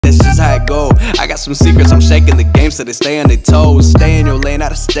how it go. I got some secrets, I'm shaking the game so they stay on their toes. Stay in your lane, how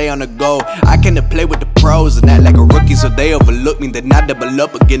to stay on the go. I came to play with the pros and act like a rookie, so they overlook me. Then I double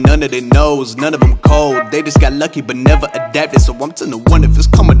up again under their nose. None of them cold, they just got lucky but never adapted. So I'm 10-1 if it's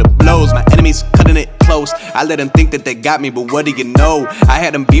coming to blows. My enemies cutting it close. I let them think that they got me, but what do you know? I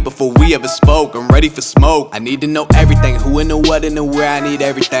had them beat before we ever spoke. I'm ready for smoke. I need to know everything, who and the what and the where. I need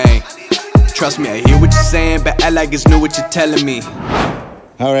everything. Trust me, I hear what you're saying, but act like it's new what you're telling me.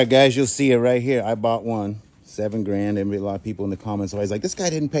 All right, guys, you'll see it right here. I bought one, 7 grand. And a lot of people in the comments always like, this guy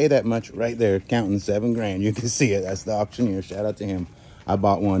didn't pay that much. Right there, counting 7 grand. You can see it. That's the auctioneer. Shout out to him. I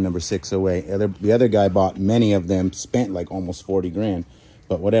bought one, number 608. The other guy bought many of them, spent like almost 40 grand.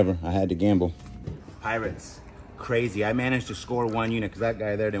 But whatever, I had to gamble. Pirates, crazy. I managed to score 1 unit because that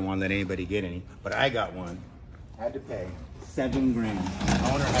guy there didn't want to let anybody get any. But I got one. Had to pay 7 grand.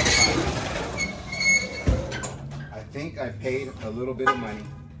 Owner had fun. I think I paid a little bit of money.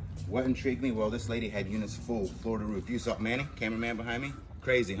 What intrigued me? Well, this lady had units full, floor to roof. You saw Manny, cameraman behind me?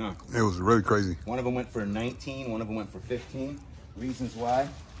 Crazy, huh? It was really crazy. One of them went for 19, one of them went for 15. Reasons why?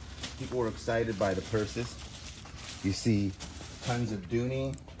 People were excited by the purses. You see tons of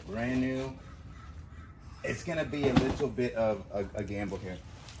Dooney, brand new. It's gonna be a little bit of a gamble here.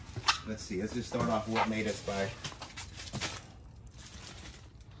 Let's see, let's just start off what made us buy.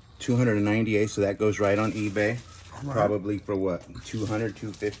 298, so that goes right on eBay. Right. Probably for what, 200,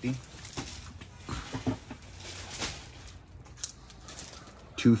 250?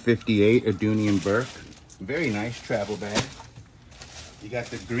 258, a Dooney and Burke. Very nice travel bag. You got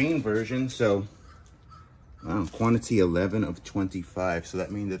the green version, so wow, quantity 11 of 25. So that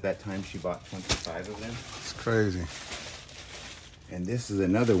means at that time she bought 25 of them. It's crazy. And this is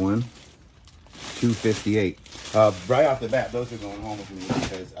another one, 258. Right off the bat, those are going home with me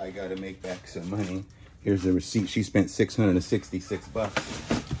because I got to make back some money. Here's the receipt. She spent $666 bucks.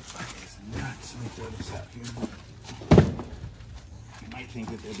 It's nuts. Let me throw this out here. You might think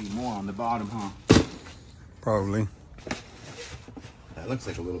that there'd be more on the bottom, huh? Probably. That looks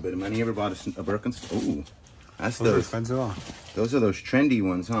like a little bit of money. You ever bought a Birkenstock? Ooh, that's those are those expensive, huh? Those are those trendy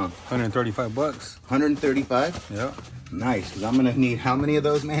ones, huh? 135 bucks. 135? Yeah. Nice, because I'm gonna need how many of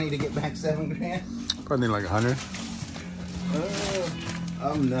those, Manny, to get back 7 grand? Probably like 100.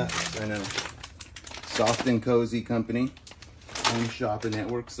 I'm nuts. I know. Soft and Cozy Company. Home Shopping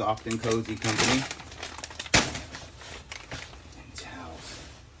Network. Soft and Cozy Company. And towels.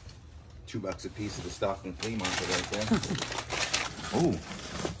 $2 a piece of the Stockton flea market right there. Oh.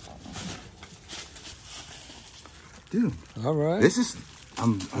 Dude. All right. This is,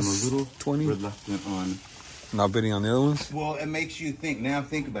 I'm a little 20. reluctant on. Not bidding on the other ones? Well, it makes you think. Now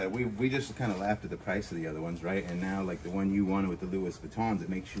think about it. We just kind of laughed at the price of the other ones, right? And now, like the one you wanted with the Louis Vuittons, it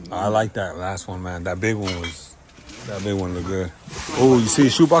makes you. I like that last one, man. That big one looked good. Oh, you see the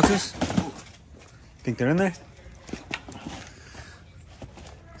shoe boxes? Think they're in there?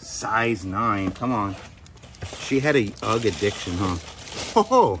 Size 9. Come on. She had a UGG addiction, huh?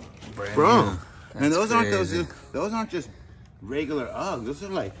 Oh, bro. And those aren't just regular UGGs. Those are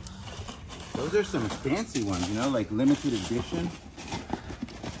like. Those are some fancy ones, you know, like limited edition.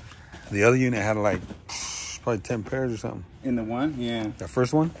 The other unit had like probably 10 pairs or something. In the one, yeah. The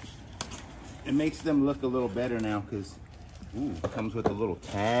first one? It makes them look a little better now because it comes with a little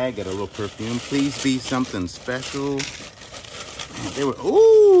tag and a little perfume. Please be something special. They were,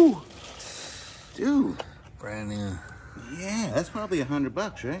 ooh, dude. Brand new. Yeah, that's probably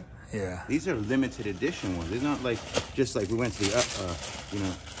 $100, right? Yeah. These are limited edition ones. They're not like, just like we went to the, you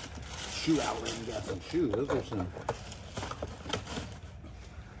know, shoe outlet and got some shoes. Those are some.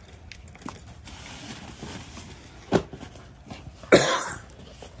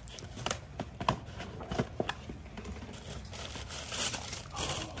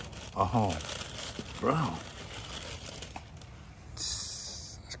 Oh, bro.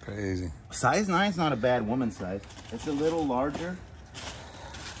 That's crazy. Size 9 is not a bad woman's size. It's a little larger.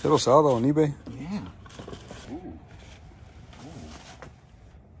 It'll sell though on eBay. Yeah. Ooh.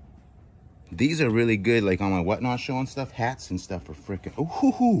 These are really good, like on my Whatnot show and stuff. Hats and stuff are freaking.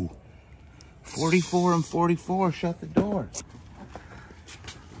 Ooh, 44 and 44. Shut the door.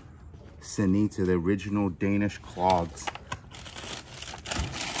 Sanita, the original Danish clogs.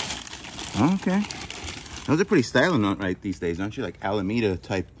 Okay, those are pretty styling, right, these days, aren't you? Like Alameda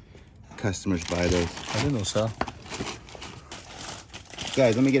type customers buy those. I didn't know so.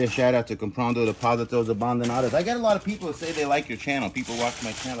 Guys, let me get a shout out to Comprando Depositos Abandonados. I get a lot of people that say they like your channel. People watch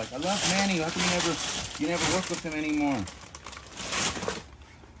my channel like, I love Manny. How come you never work with him anymore?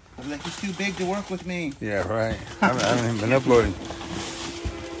 I'm like, he's too big to work with me. Yeah, right. I haven't been uploading.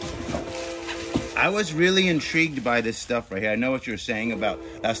 I was really intrigued by this stuff right here. I know what you're saying about,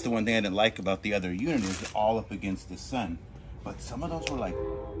 that's the one thing I didn't like about the other unit is all up against the sun. But some of those were like,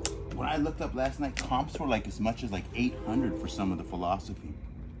 when I looked up last night, comps were like as much as like 800 for some of the Philosophy.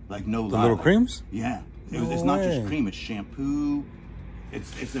 Like no lie. The little creams? Yeah. No It's not just way. cream, it's shampoo.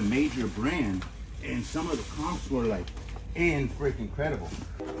 It's a major brand. And some of the comps were like freaking incredible.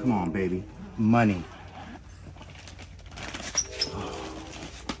 Come on, baby. Money.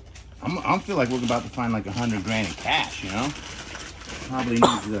 I feel like we're about to find like 100 grand in cash, you know? Probably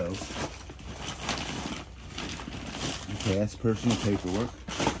needs those. Okay, that's personal paperwork.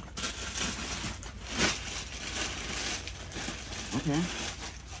 Okay.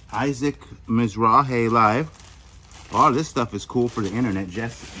 Isaac Mizrahi Live. A lot of this stuff is cool for the internet.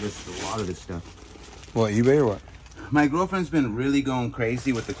 Jess lists a lot of this stuff. What, eBay or what? My girlfriend's been really going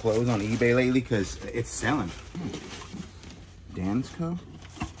crazy with the clothes on eBay lately because it's selling. Dan's Co.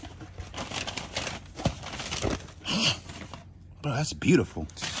 Bro, that's beautiful.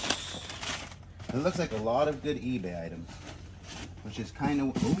 It looks like a lot of good eBay items, which is kind of,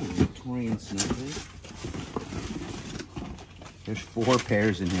 oh, Victorian sneakers. There's 4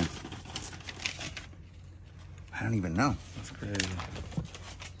 pairs in here. I don't even know. That's crazy.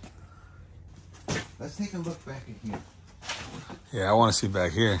 Let's take a look back in here. Yeah, I want to see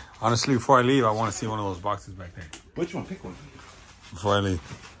back here. Honestly, before I leave, I want to see one of those boxes back there. Which one? Pick one. Before I leave.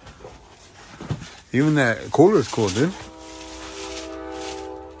 Even that cooler is cool, dude.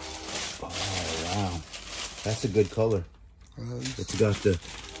 Oh, wow. That's a good color. It's got the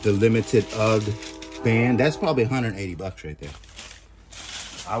limited UGG band. That's probably 180 bucks right there.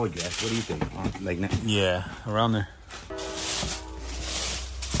 I would guess. What do you think? Like, Yeah, around there.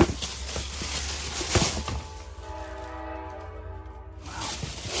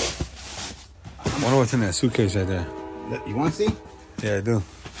 I wonder what's in that suitcase right there. you want to see? Yeah, I do.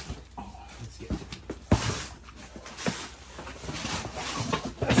 Let's see it.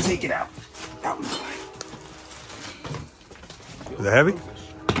 Let's take it out. Out in the way. Is it heavy?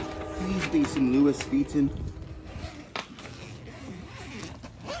 Please be some Louis Vuitton.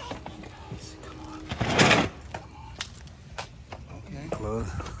 Okay.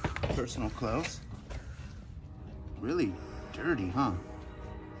 Clothes. Personal clothes. Really dirty, huh?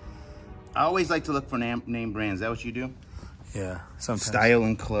 I always like to look for name brands. Is that what you do? Yeah, sometimes. Style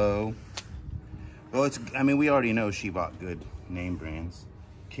and Clo. Well, I mean, we already know she bought good name brands.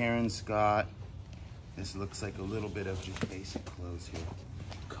 Karen Scott. This looks like a little bit of just basic clothes here.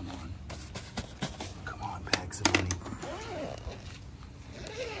 Come on. Come on, bags of money.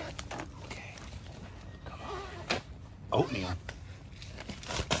 Okay. Come on. Oatmeal.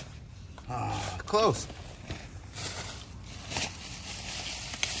 Ah, close.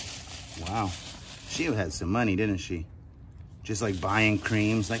 Wow. She had some money, didn't she? Just like buying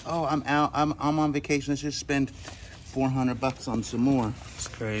creams. Like, oh, I'm out. I'm on vacation. Let's just spend 400 bucks on some more. It's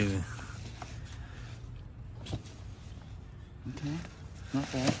crazy. Okay,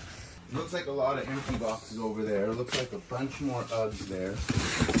 not bad. Looks like a lot of empty boxes over there. Looks like a bunch more Uggs there.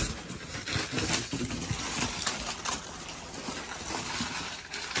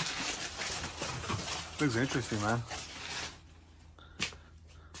 Looks interesting, man.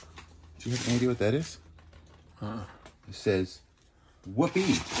 Do you have any idea what that is? It says,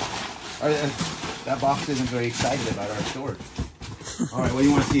 whoopee. All right, that box isn't very excited about our store. All right, well,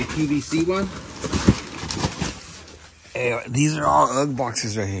 you want to see a QVC one? Hey, these are all UGG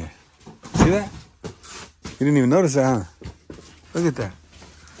boxes right here. See that? You didn't even notice that, huh? Look at that.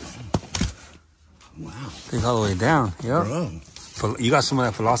 Wow. Things all the way down. Yep. Bro, You got some of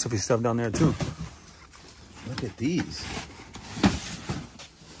that Philosophy stuff down there, too. look at these.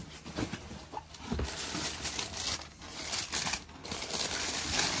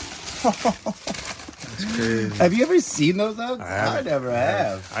 That's crazy. Have you ever seen those Uggs? haven't. I never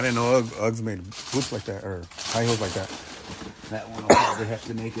have. I didn't know Uggs made boots like that, or high heels like that. That one will probably have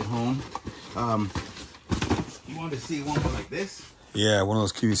to make it home. You want to see one like this? Yeah, one of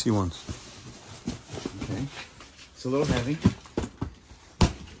those QVC ones. Okay. It's a little heavy.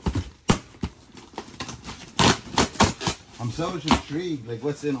 I'm so just intrigued, like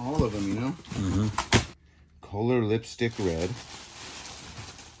what's in all of them, you know? Mm-hmm. Kohler lipstick red.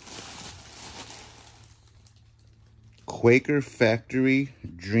 Quaker Factory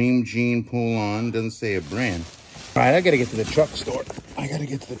Dream Jean Pull-On. Doesn't say a brand. All right, I gotta get to the truck store.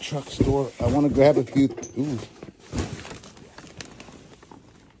 I want to grab a few. Ooh.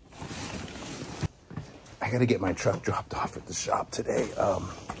 I gotta get my truck dropped off at the shop today. I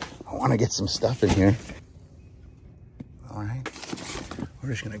want to get some stuff in here. All right.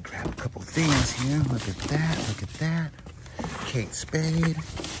 We're just gonna grab a couple things here. Look at that. Look at that. Kate Spade.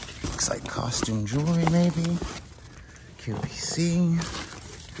 looks like costume jewelry, maybe. QVC.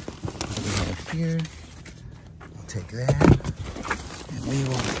 What do we have here? We'll take that. And we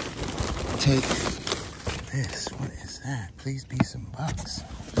will take this. What is that? Please be some bucks.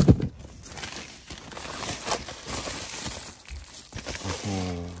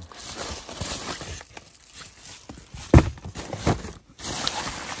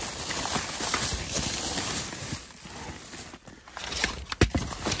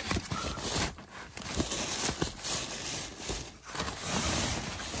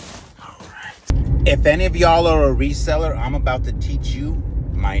 If any of y'all are a reseller, I'm about to teach you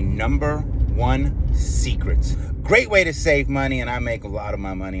my #1 secrets. Great way to save money, and I make a lot of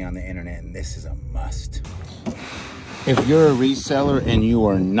my money on the internet, and this is a must. If you're a reseller and you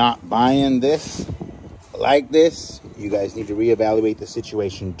are not buying this, like this, you guys need to reevaluate the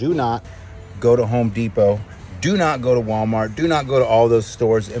situation. Do not go to Home Depot. Do not go to Walmart. Do not go to all those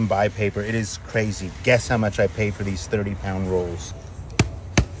stores and buy paper. It is crazy. Guess how much I pay for these 30-pound rolls?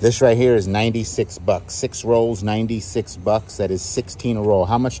 This right here is 96 bucks. 6 rolls, 96 bucks. That is 16 a roll.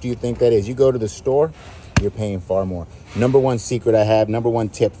 How much do you think that is? You go to the store, you're paying far more. #1 secret I have, #1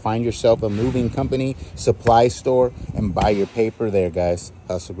 tip, find yourself a moving company, supply store, and buy your paper there, guys.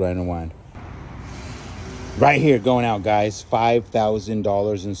 Hustle, grind, and wind. Right here, going out, guys.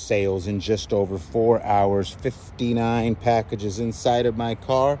 $5,000 in sales in just over 4 hours. 59 packages inside of my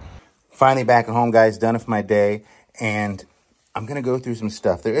car. Finally back at home, guys. Done with my day. And I'm going to go through some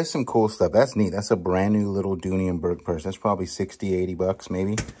stuff. There is some cool stuff. That's neat. That's a brand new little Dooney and Burke purse. That's probably 60, 80 bucks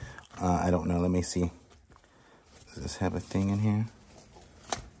maybe. I don't know. Let me see. Does this have a thing in here?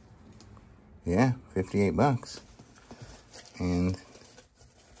 Yeah, 58 bucks. And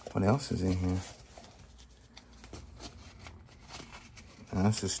what else is in here? Oh,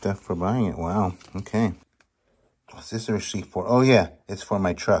 this is stuff for buying it. Wow. Okay. What's this a receipt for? Oh, yeah. It's for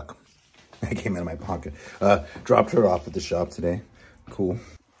my truck. It came out of my pocket. Dropped her off at the shop today. Cool.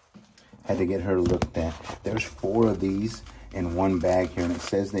 Had to get her looked at. There's 4 of these in one bag here, and it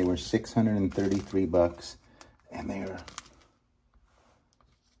says they were 633 bucks, and they are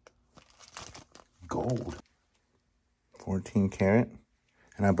gold. 14 karat.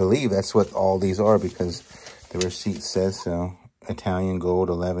 And I believe that's what all these are because the receipt says so. Italian gold,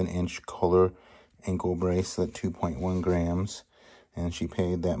 11-inch color ankle bracelet, 2.1 grams. And she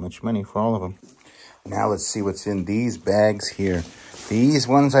paid that much money for all of them. Now let's see what's in these bags here. These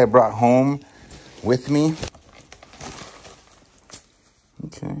ones I brought home with me.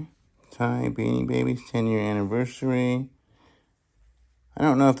 Okay. Tie Beanie Babies 10-year anniversary. I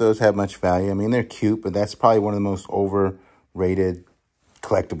don't know if those have much value. I mean, they're cute, but that's probably one of the most overrated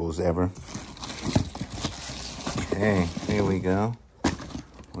collectibles ever. Okay, here we go.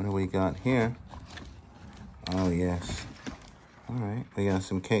 What do we got here? Oh, yes. All right, we got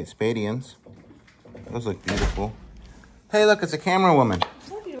some Kate Spadians. Those look beautiful. Hey, look, it's a camera woman.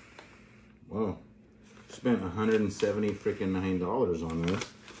 Whoa, spent $170 freaking $9 on this.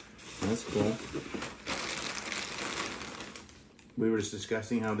 That's cool. We were just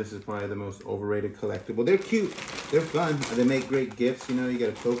discussing how this is probably the most overrated collectible. They're cute. They're fun. They make great gifts. You know, you got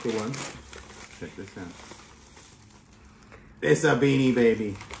a poker one. Check this out. It's a Beanie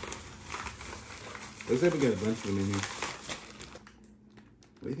Baby. Looks like we got a bunch of them in here.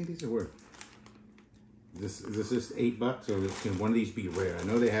 What do you think these are worth? Is this just $8 or can one of these be rare? I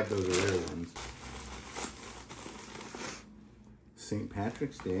know they have those rare ones. St.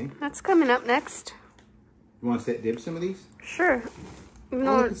 Patrick's Day. That's coming up next. You want to set dibs some of these? Sure.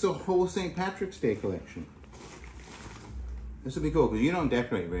 No. Oh, look, it's a whole St. Patrick's Day collection. This would be cool because you don't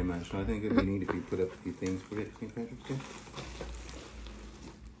decorate very much, so I think it'd be neat if you put up a few things for it, St. Patrick's Day.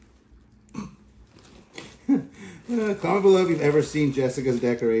 Comment below if you've ever seen Jessica's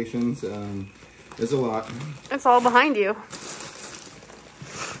decorations. There's a lot. It's all behind you.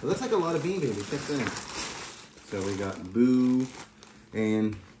 It looks like a lot of Beanie Babies. Check that out. So we got Boo,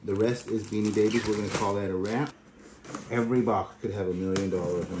 and the rest is Beanie Babies. We're going to call that a wrap. Every box could have $1 million in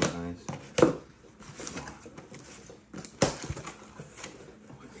the eyes.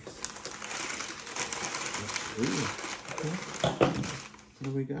 What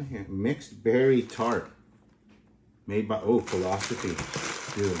do we got here? Mixed berry tart. Made by, oh, Philosophy.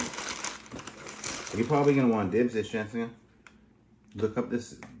 Dude. You're probably going to want dibs this, Jessica. Look up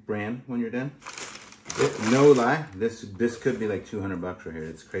this brand when you're done. No lie, this could be like $200 right here.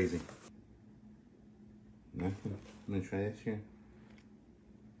 It's crazy. Nothing. I'm going to try this here.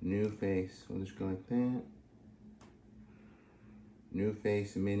 New Face. We'll just go like that. New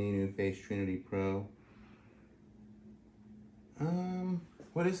Face Mini, New Face Trinity Pro.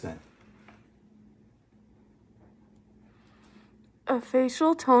 What is that? A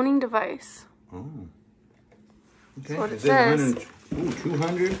facial toning device. Oh. Okay. That's what it It says says.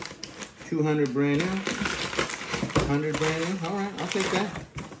 200. 200 brand new. 100 brand new. All right, I'll take that.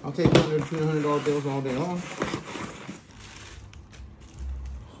 I'll take $200 bills all day long.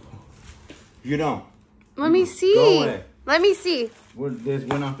 You don't. Let me see. Go away. Let me see. We're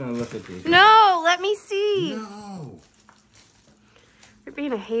not going to look at these. No, let me see. No. You're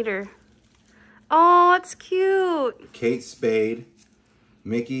being a hater. Oh, it's cute. Kate Spade,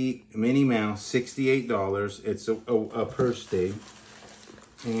 Minnie Mouse, $68. It's a purse day.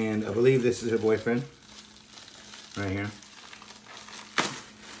 And I believe this is her boyfriend. Right here.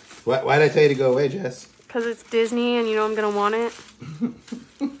 Why did I tell you to go away, Jess? Because it's Disney and you know I'm going to want it.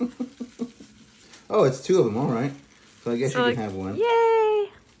 Oh, it's two of them. All right. So I guess you can have one. Yay. I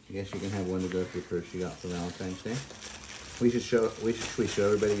guess you can have one to go for your purse you got for Valentine's Day. We should show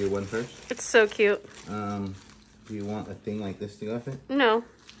everybody your one purse. It's so cute. Do you want a thing like this to go with it? No.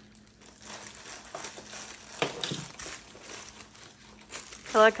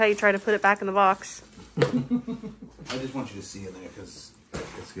 I like how you try to put it back in the box. I just want you to see it there because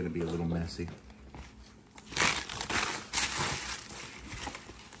it's going to be a little messy.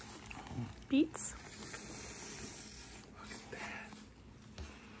 Beats. Look at that.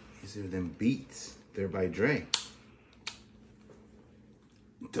 These are them Beats. They're by Dre.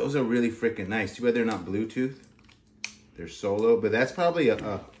 Those are really freaking nice. Too bad they're not Bluetooth. They're solo, but that's probably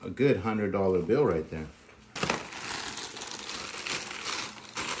a good $100 bill right there.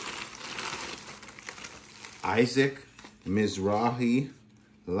 Isaac Mizrahi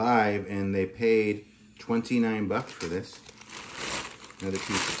live, and they paid $29 for this. Another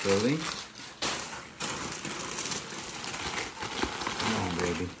piece of clothing. Come on,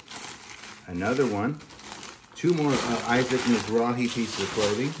 baby. Another one. Two more Isaac Mizrahi pieces of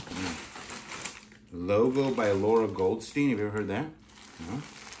clothing. Logo by Laura Goldstein. Have you ever heard that? No?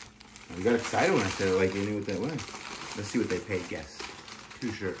 You got excited when I said it like you knew what that was. Let's see what they paid. Guess.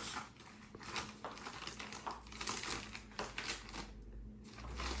 Two shirts.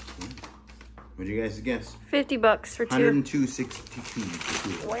 What'd you guys guess? $50 for two.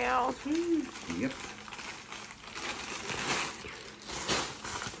 $102.62. Wow. Yep.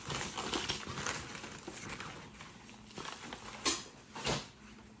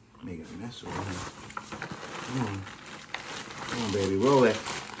 Making a mess over here. Come on, baby, roll it.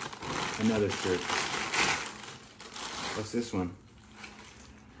 Another shirt. What's this one?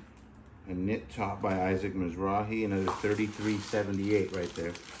 A knit top by Isaac Mizrahi. Another $33.78 right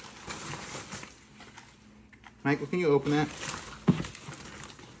there. Michael, can you open that?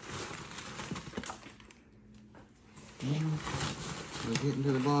 We're getting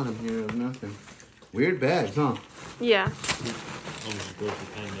to the bottom here of nothing. Weird bags, huh? Yeah.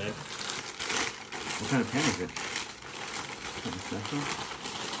 What kind of pen is it? Something special?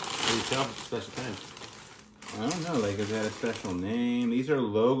 What do you tell special pen? I don't know, like, is that a special name? These are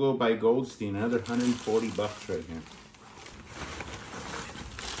Logo by Goldstein, another $140 right here.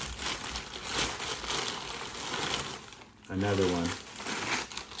 Another one.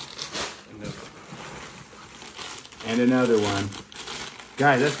 And another one.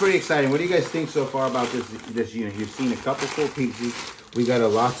 Guys, that's pretty exciting. What do you guys think so far about this unit? You've seen a couple full pieces. We got a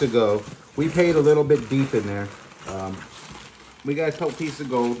lot to go. We paid a little bit deep in there. We got a couple pieces of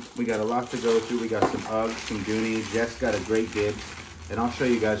gold. We got a lot to go through. We got some Uggs, some Goonies. Jess got a great gift. And I'll show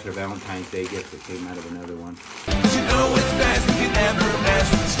you guys her Valentine's Day gift that came out of another one. You know it's best if you never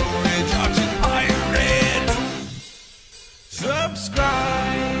mess with storage option pirate. Subscribe.